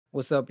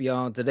What's up,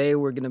 y'all? Today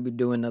we're gonna be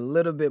doing a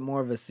little bit more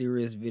of a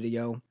serious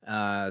video.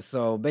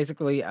 So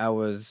basically, I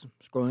was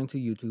scrolling to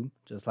YouTube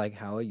just like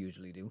how I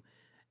usually do,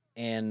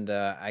 and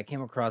I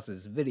came across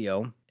this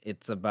video.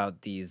 It's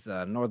about these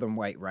northern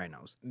white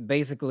rhinos.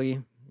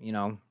 Basically,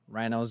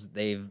 rhinos,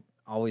 they've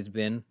always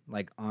been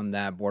like on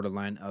that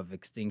borderline of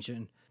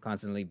extinction,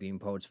 constantly being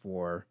poached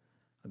for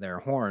their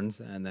horns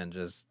and then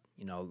just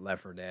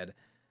left for dead.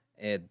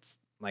 It's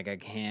like I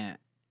can't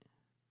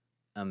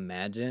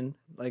imagine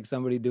like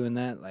somebody doing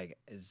that. Like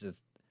it's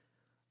just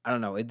I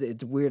don't know.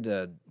 It's weird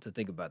to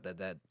think about that.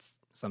 That's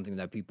something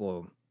that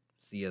people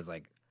see as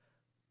like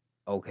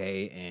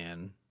okay,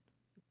 and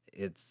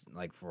it's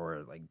like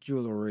for like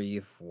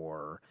jewelry,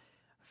 for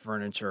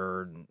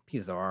furniture, and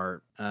piece of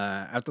art.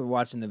 After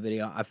watching the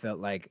video, I felt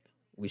like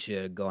we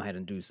should go ahead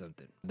and do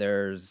something.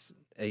 There's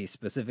a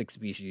specific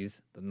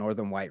species, the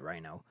northern white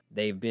rhino.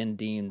 They've been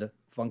deemed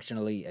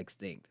functionally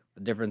extinct.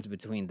 The difference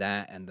between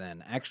that and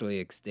then actually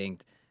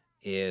extinct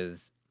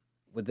is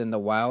within the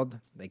wild,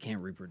 they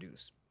can't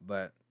reproduce.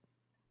 But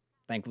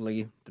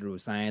thankfully, through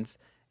science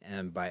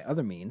and by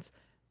other means,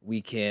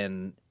 we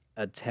can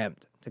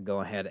attempt to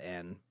go ahead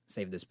and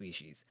save the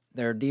species.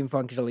 They're deemed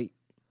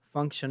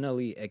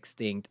functionally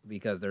extinct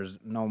because there's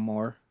no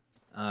more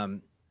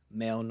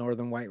male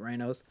northern white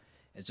rhinos.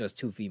 It's just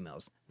two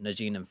females,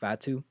 Najin and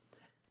Fatu.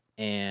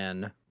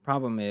 And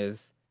problem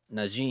is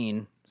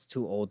Najin is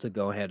too old to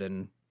go ahead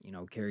and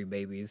carry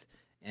babies,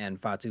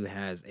 and Fatu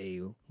has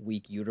a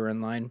weak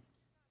uterine line,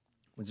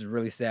 which is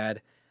really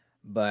sad.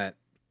 But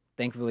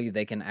thankfully,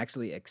 they can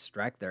actually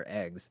extract their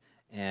eggs,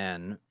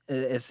 and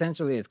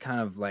essentially, it's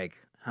kind of like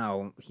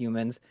how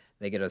humans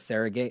they get a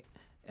surrogate,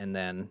 and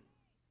then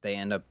they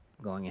end up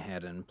going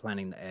ahead and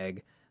planting the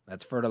egg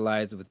that's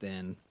fertilized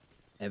within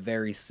a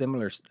very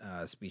similar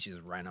species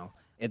of rhino.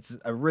 It's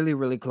a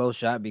really close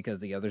shot because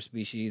the other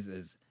species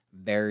is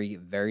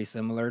very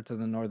similar to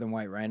the northern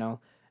white rhino,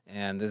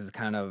 and this is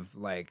kind of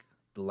like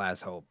the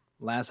last hope.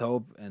 Last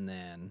hope, and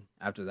then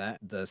after that,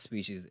 the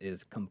species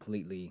is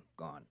completely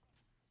gone.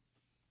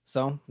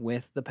 So,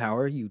 with the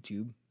power of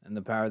YouTube and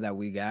the power that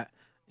we got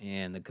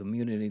and the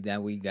community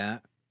that we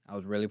got, I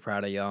was really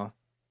proud of y'all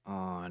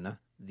on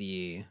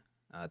the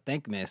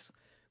Thank Miss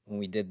when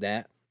we did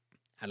that.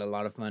 Had a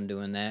lot of fun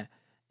doing that.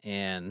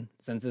 And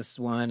since this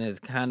one is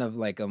kind of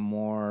like a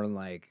more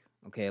like,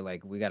 okay,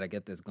 like we got to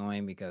get this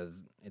going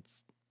because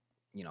it's,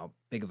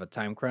 big of a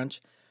time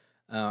crunch,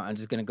 I'm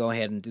just going to go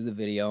ahead and do the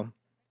video.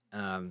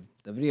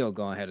 The video,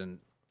 go ahead and,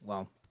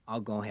 well, I'll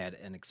go ahead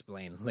and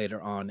explain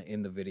later on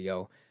in the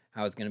video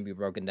how it's going to be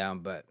broken down,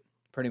 but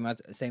pretty much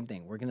the same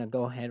thing. We're going to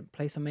go ahead and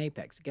play some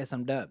Apex, get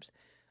some dubs,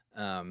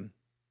 um,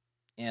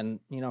 and,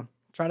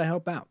 try to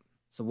help out.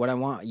 So, what I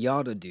want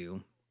y'all to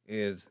do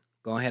is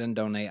go ahead and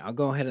donate. I'll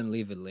go ahead and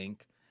leave a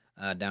link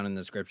down in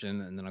the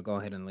description, and then I'll go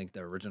ahead and link the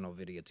original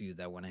video to you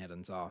that went ahead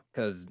and saw.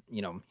 Because,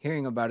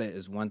 hearing about it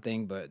is one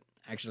thing, but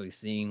actually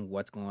seeing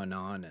what's going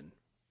on and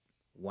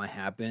what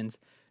happens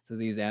to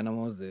these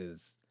animals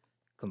is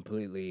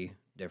completely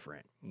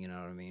different. You know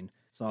what I mean?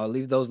 So I'll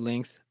leave those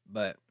links,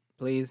 but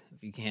please,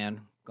 if you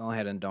can, go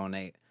ahead and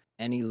donate.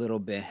 Any little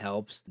bit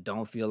helps.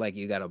 Don't feel like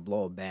you got to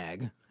blow a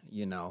bag,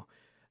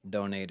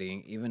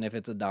 donating. Even if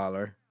it's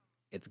 $1,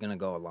 it's going to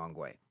go a long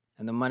way.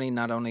 And the money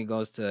not only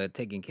goes to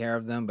taking care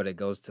of them, but it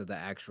goes to the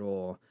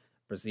actual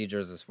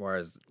procedures as far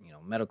as,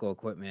 medical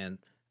equipment,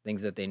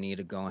 things that they need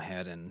to go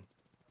ahead and,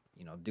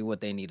 do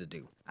what they need to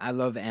do. I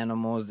love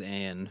animals,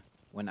 and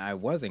when I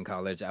was in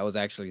college, I was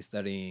actually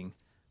studying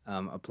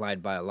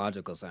applied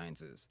biological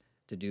sciences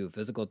to do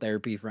physical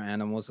therapy for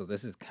animals. So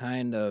this is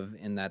kind of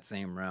in that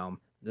same realm.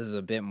 This is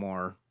a bit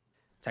more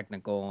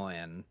technical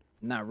and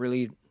not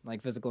really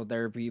like physical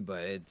therapy,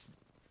 but it's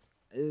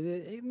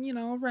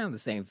around the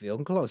same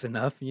field, close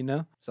enough.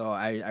 So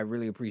I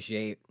really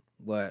appreciate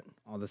what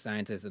all the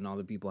scientists and all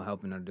the people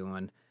helping are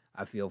doing.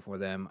 I feel for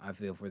them. I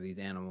feel for these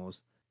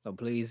animals. So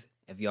please,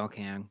 if y'all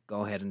can,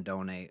 go ahead and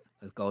donate.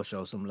 Let's go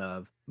show some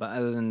love. But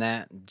other than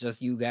that,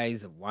 just you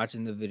guys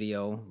watching the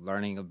video,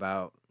 learning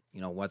about,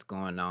 what's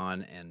going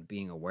on and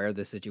being aware of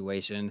the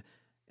situation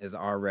is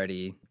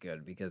already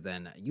good, because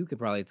then you could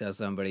probably tell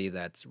somebody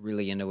that's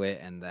really into it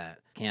and that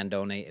can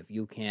donate if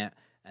you can't,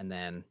 and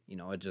then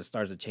it just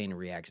starts a chain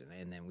reaction,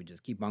 and then we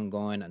just keep on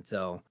going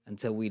until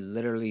we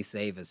literally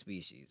save a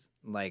species.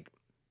 Like,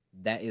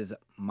 that is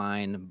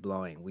mind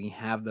blowing. We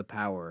have the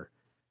power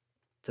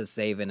to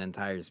save an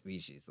entire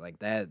species. Like,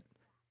 that,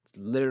 it's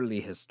literally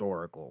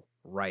historical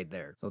right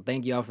there. So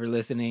thank y'all for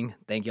listening.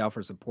 Thank y'all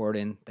for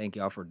supporting. Thank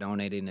y'all for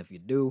donating if you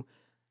do.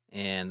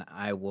 And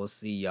I will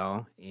see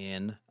y'all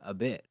in a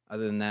bit.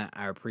 Other than that,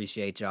 I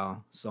appreciate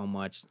y'all so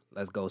much.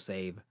 Let's go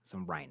save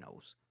some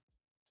rhinos.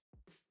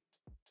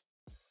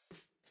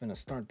 Gonna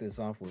start this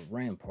off with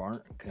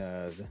Rampart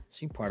because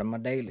she part of my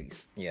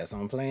dailies. Yeah, so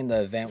I'm playing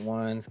the event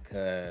ones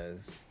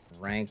because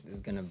ranked is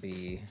gonna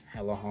be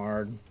hella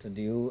hard to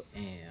do,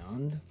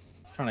 and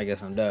I'm trying to get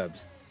some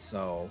dubs.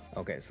 So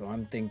okay, so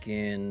I'm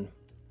thinking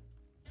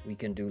we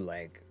can do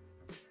like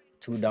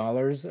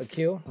 $2 a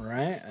kill,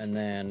 right? And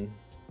then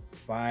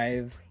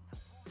five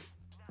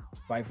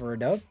for a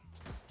dub.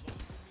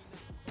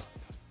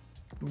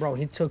 Bro,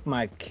 he took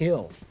my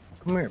kill.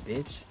 Come here,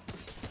 bitch.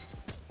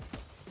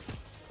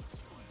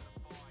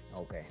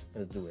 Okay,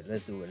 let's do it.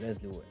 Let's do it. Let's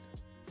do it.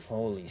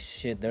 Holy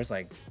shit, there's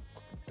like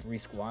 3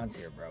 squads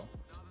here, bro.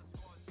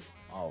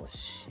 Oh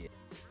shit.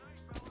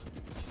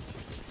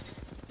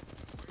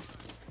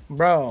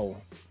 Bro,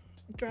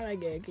 I'm trying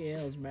to get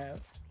kills, bro.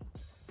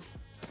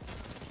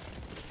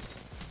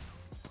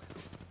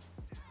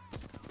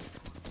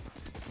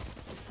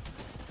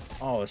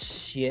 Oh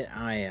shit,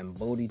 I am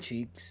booty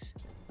cheeks.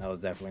 That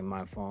was definitely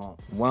my fault.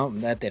 Well,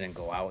 that didn't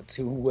go out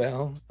too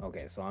well.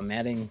 Okay, so I'm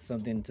adding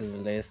something to the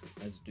list.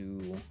 Let's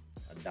do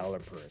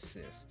 $1 per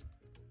assist.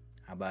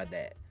 How about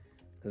that?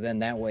 Because then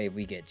that way if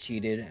we get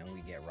cheated and we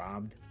get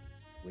robbed,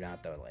 we don't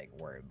have to like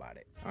worry about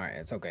it. All right,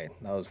 it's okay.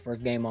 That was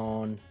first game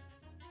on.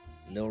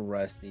 A little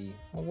rusty.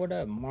 Oh, what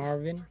up,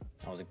 Marvin?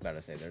 I was about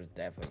to say there's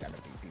definitely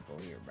gotta be people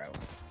here, bro.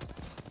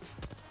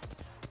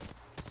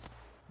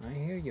 I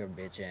hear your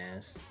bitch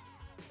ass.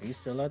 Are you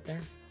still out there?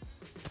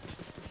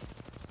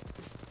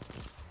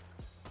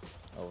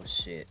 Oh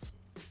shit.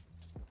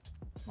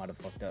 Might have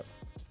fucked up.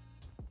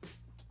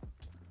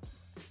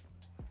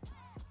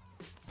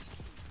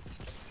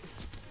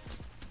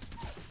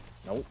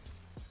 Nope.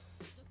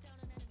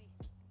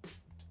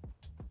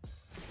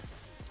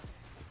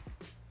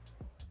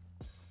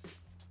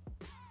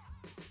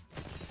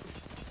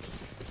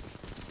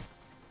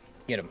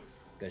 Get him.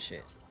 Good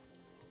shit.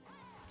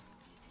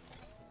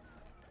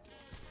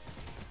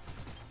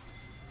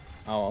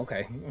 Oh,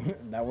 okay.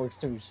 That works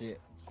too,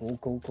 shit. Cool,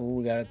 cool, cool.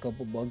 We got a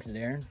couple bugs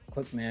there.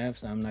 Quick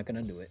maps, I'm not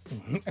gonna do it.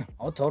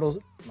 I'll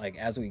total, like,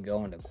 as we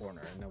go in the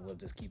corner, and then we'll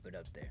just keep it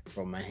up there.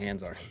 Bro, my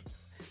hands are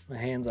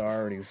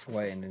already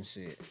sweating and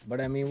shit.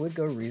 But I mean, with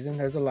good reason.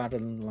 There's a lot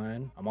on the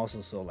line. I'm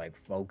also so, like,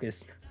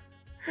 focused.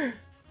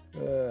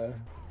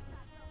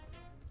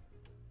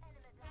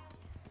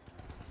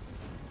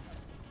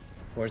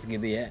 Where's the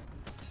Gibby at?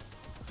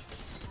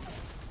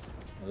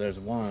 Well, there's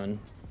one.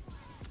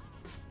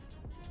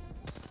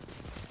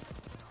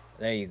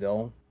 There you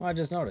go. Well, I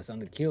just noticed I'm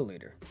the kill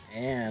leader.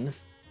 And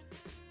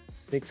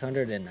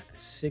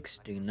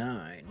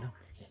 669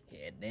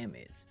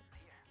 damage.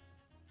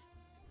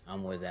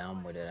 I'm with it,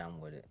 I'm with it, I'm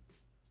with it.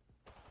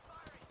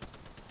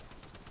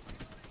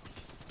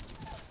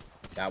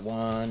 Got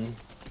one.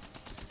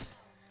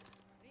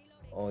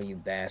 Oh, you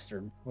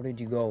bastard. Where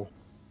did you go?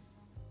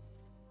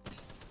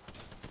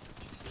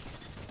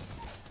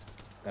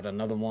 Got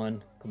another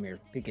one. Come here.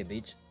 Peek it,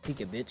 bitch. Peek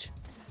it, bitch.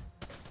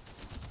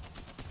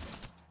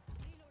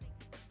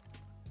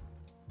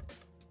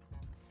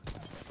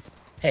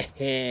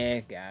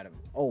 Hey, got him.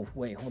 Oh,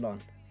 wait, hold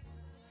on.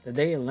 Did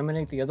they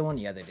eliminate the other one?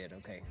 Yeah, they did.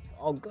 Okay.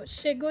 Oh, good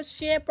shit,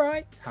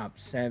 bro. Top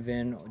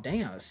 7. Oh,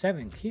 damn,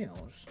 7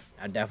 kills.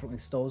 I definitely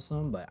stole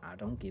some, but I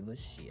don't give a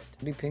shit.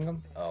 Did he ping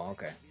him? Oh,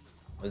 okay.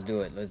 Let's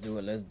do it. Let's do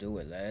it. Let's do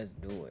it. Let's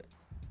do it.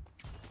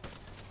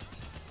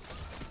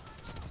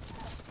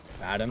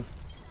 Got him.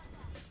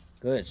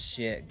 Good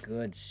shit.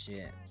 Good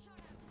shit.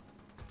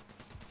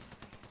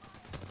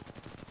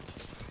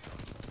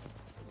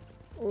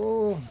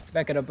 Oh,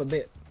 back it up a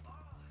bit.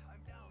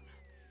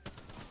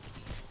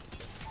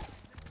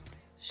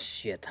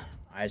 Shit.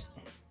 I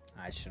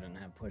shouldn't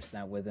have pushed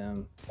that with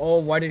him. Oh,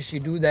 why did she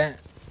do that?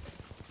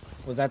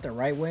 Was that the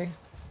right way?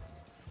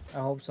 I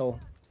hope so.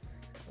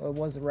 Well, it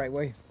was the right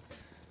way.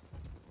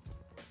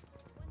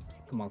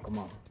 Come on, come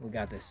on. We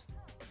got this.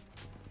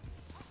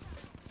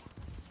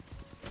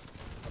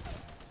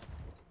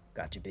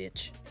 Gotcha,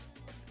 bitch.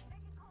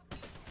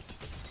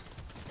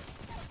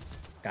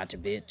 Gotcha,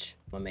 bitch.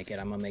 I'm gonna make it,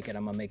 I'm gonna make it,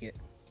 I'm gonna make it.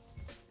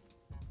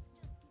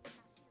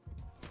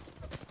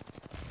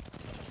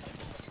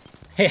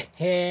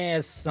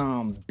 Heh,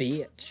 some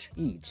bitch.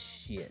 Eat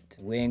shit.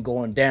 We ain't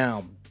going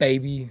down,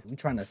 baby. We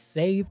trying to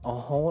save a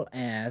whole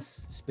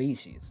ass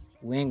species.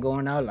 We ain't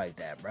going out like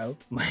that, bro.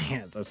 My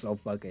hands are so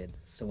fucking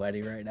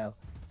sweaty right now.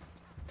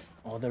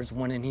 Oh, there's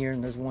one in here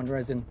and there's one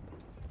resin.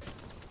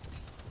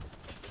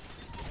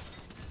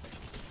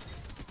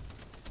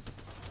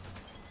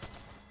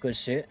 Good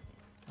shit.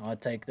 I'll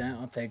take that.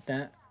 I'll take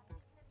that.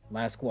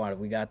 Last squad.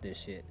 We got this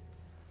shit.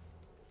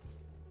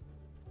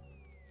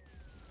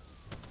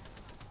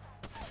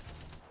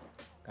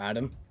 Got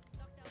him.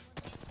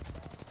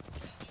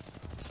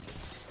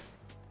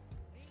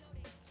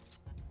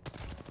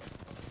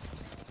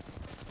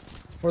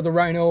 For the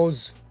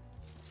Rhinos.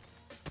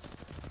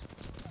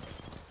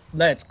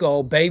 Let's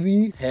go,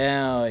 baby.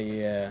 Hell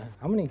yeah.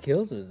 How many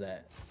kills is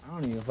that? I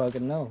don't even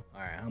fucking know.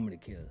 All right, how many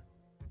kills?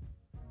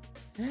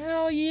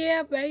 Hell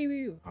yeah,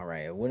 baby. All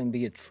right, it wouldn't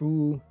be a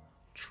true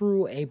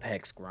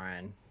Apex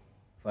grind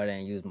if I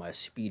didn't use my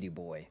speedy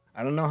boy.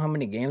 I don't know how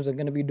many games I'm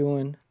gonna be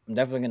doing. I'm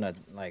definitely gonna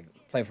like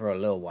play for a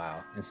little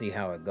while and see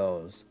how it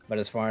goes. But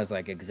as far as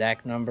like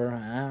exact number,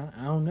 I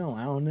don't know.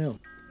 I don't know.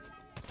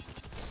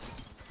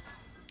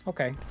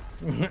 Okay,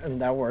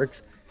 that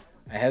works.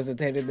 I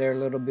hesitated there a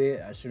little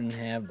bit. I shouldn't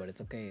have, but it's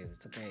okay.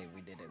 It's okay.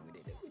 We did it. We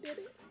did it. We did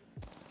it.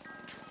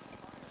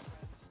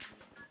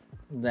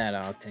 That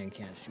Octane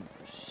can't shoot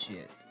for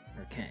shit.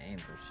 Or can't aim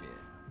for shit.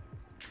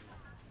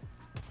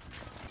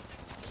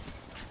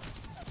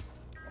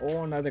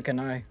 Oh, neither can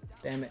I.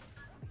 Damn it.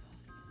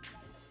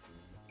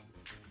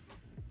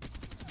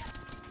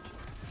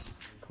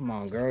 Come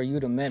on, girl. You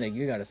the medic.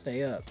 You gotta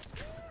stay up.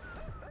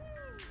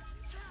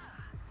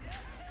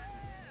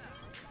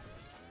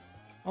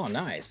 Oh,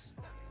 nice.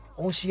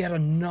 Oh, she had a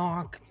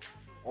knock.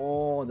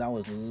 Oh, that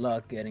was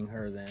luck getting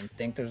her then.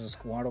 Think there's a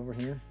squad over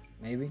here?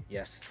 Maybe?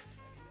 Yes.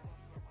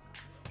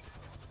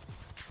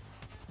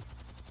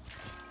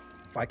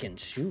 If I can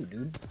shoot,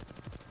 dude.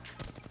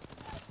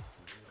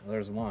 Well,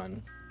 there's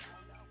one.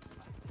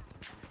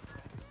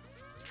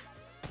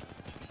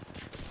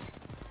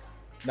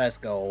 Let's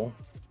go.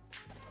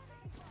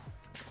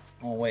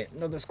 Oh, wait.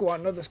 Another squad,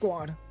 another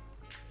squad.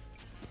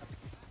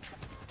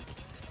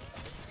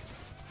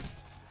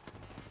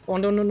 Oh,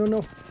 no, no, no,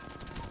 no.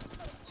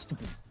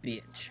 Stupid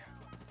bitch.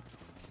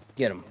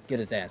 Get him. Get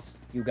his ass.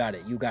 You got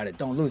it. You got it.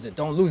 Don't lose it.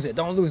 Don't lose it.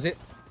 Don't lose it.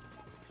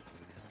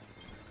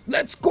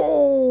 Let's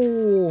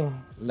go.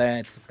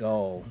 Let's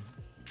go.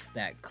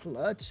 That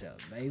clutch up,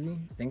 baby.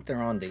 I think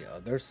they're on the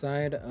other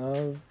side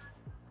of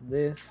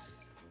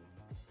this.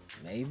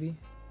 Maybe.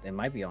 They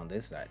might be on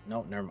this side.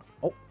 No, never mind.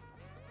 Oh.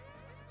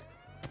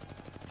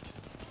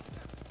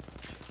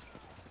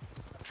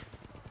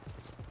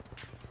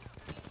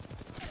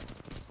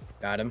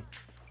 Got him.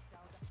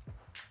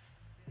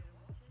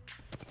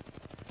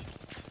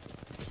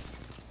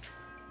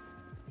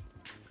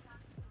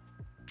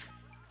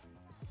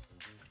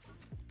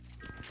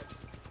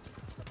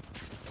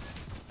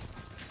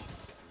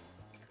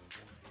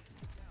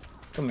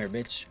 Come here,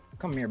 bitch.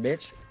 Come here,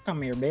 bitch.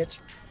 Come here, bitch.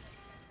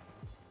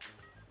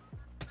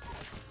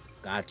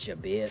 Gotcha,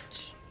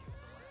 bitch.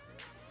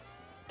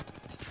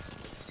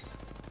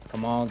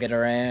 Come on, get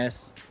her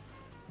ass.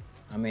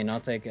 I mean, I'll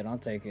take it. I'll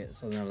take it.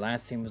 So then the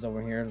last team is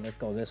over here. Let's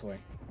go this way.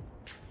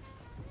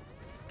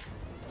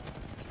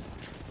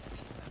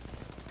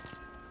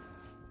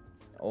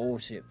 Oh,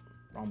 shit.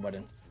 Wrong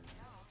button.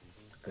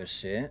 Good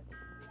shit.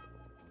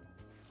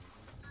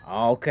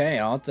 Okay,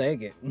 I'll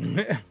take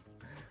it.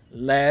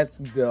 Let's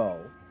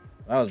go.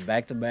 That was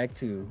back-to-back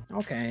too.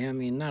 Okay, I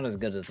mean, not as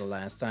good as the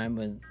last time,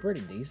 but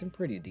pretty decent,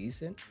 pretty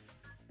decent.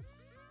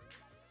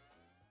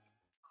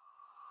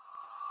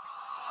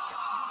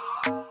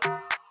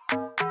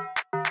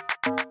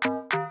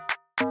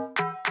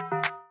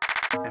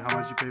 And how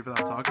much you pay for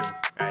that taco?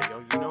 Hey, yo,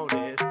 you know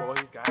this, boy.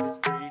 He's got his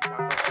free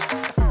taco.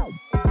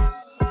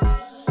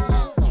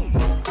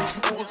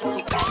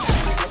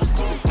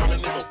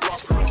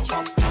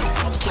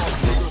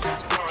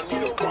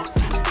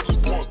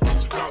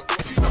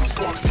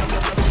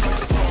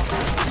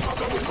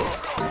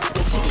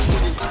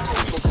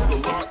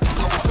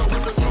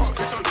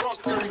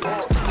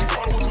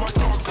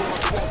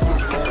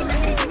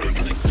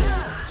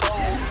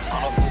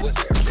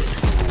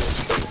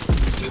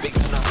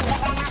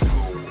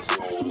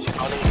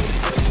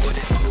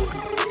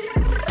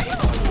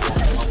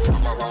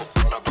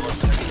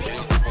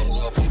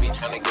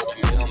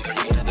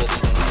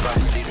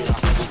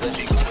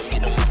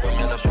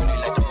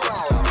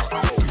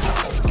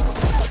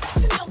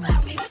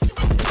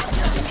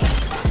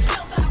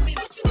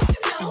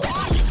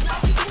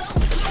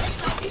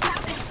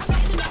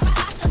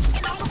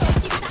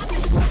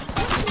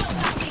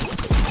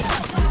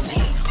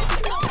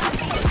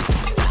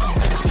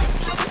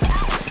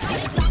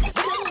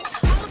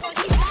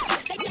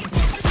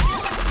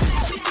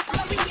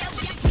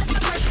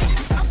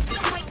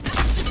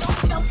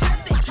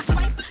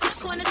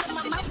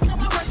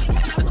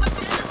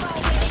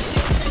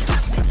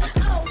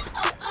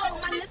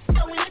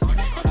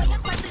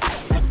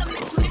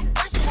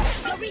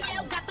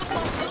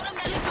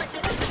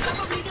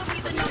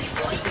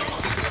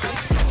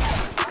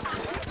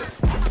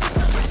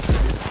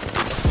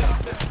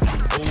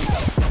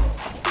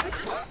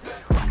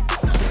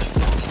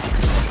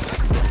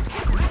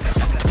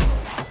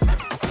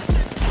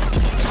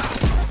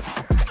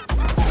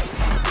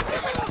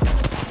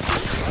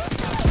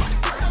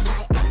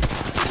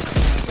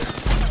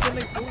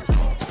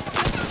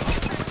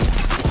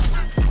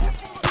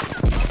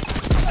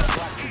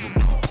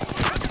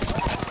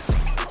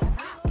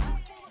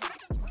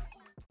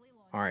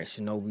 Alright,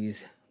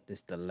 Shinobis, this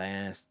is the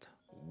last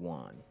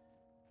one.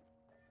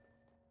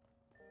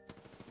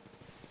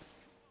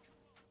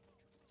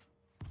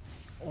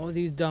 All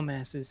these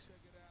dumbasses.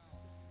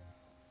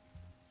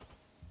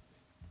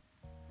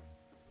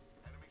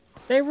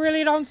 They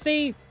really don't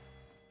see.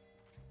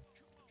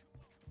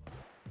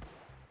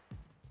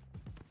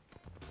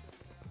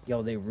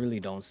 Yo, they really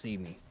don't see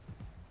me.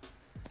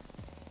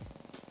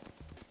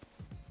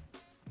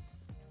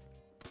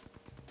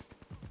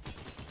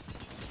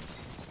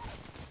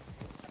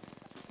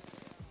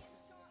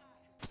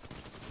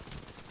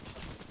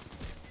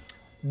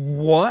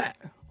 What?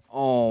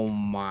 Oh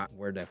my.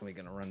 We're definitely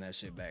gonna run that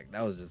shit back.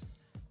 That was just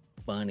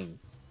funny.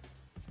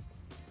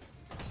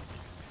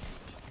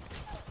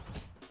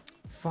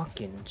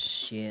 Fucking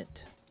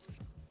shit.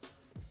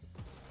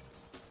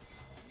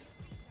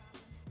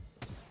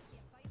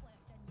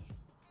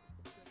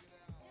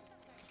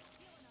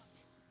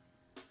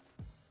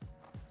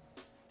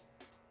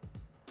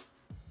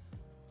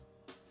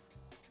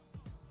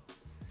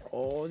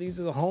 Oh, these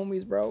are the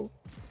homies, bro.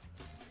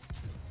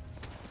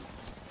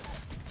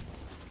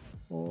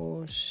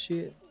 Oh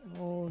shit.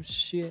 Oh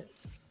shit.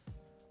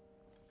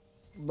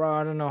 Bro,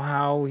 I don't know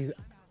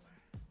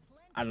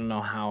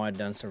how I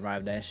done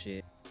survived that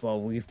shit. But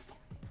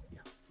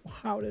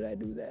how did I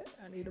do that?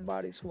 I need a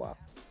body swap.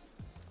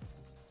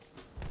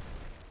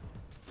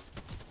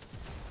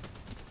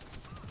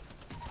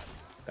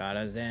 Got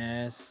his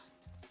ass.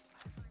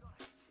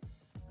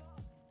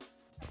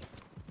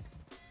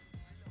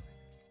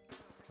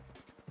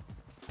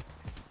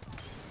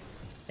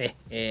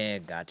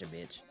 Hey, gotcha,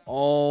 bitch.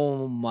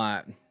 Oh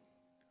my.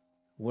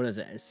 What is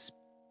it?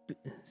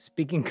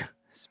 Speaking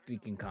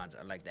conch.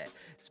 I like that.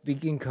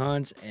 Speaking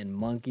conch and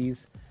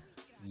monkeys.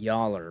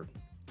 Y'all are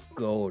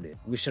goated.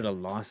 We should have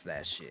lost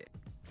that shit.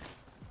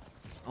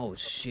 Oh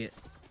shit.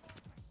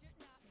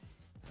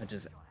 I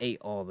just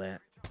ate all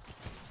that.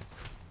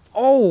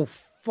 Oh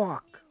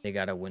fuck. They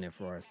gotta win it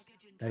for us.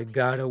 They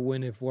gotta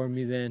win it for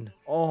me then.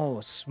 Oh,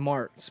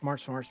 smart.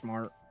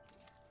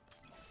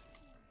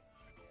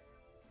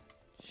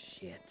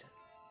 Shit.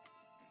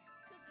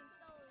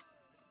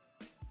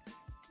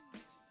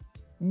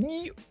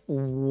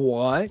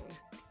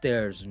 What?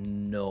 There's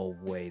no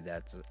way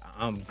that's...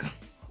 I'm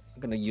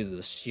gonna use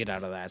the shit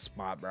out of that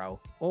spot, bro.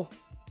 Oh,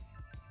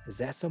 is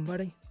that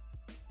somebody?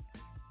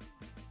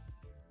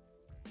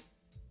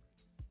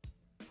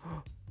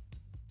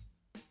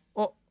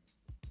 Oh.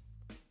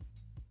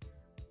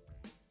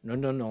 No.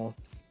 No.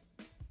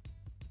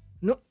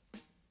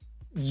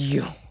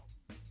 Yo.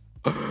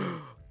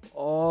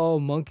 Oh,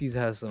 monkeys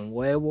have some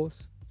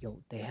huevos. Yo,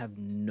 they have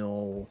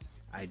no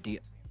idea.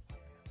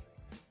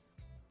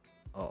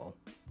 Uh-oh.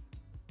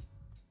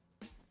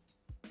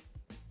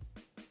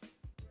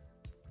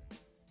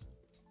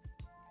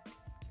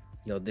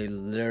 Yo, they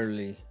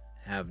literally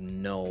have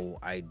no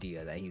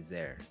idea that he's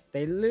there.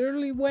 They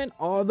literally went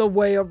all the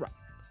way around.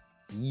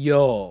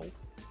 Yo.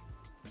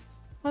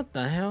 What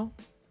the hell?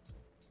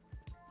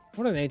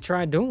 What are they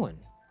trying doing?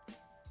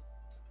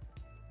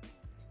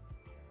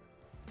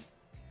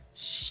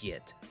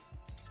 Shit.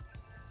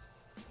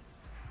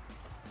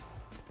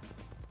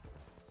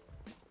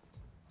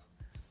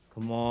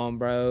 Come on,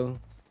 bro.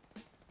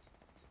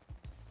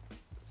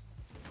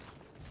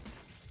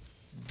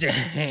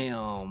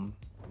 Damn.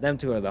 Them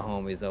two are the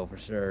homies, though, for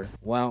sure.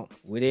 Well,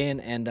 we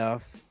didn't end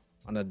off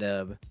on a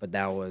dub, but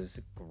that was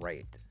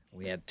great.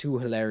 We had two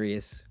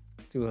hilarious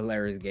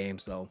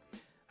games, so,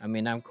 I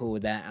mean, I'm cool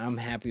with that. I'm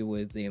happy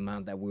with the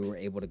amount that we were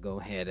able to go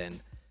ahead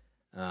and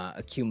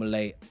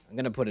accumulate. I'm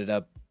going to put it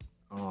up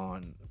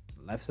on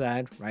left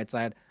side, right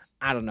side.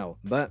 I don't know,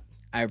 but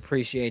I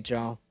appreciate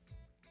y'all.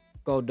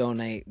 Go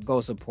donate, go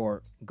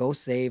support, go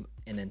save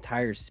an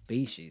entire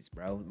species,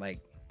 bro. Like,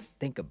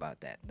 think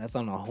about that. That's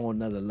on a whole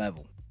nother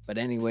level. But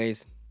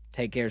anyways,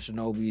 take care,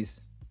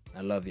 Shinobis.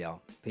 I love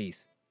y'all.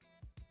 Peace.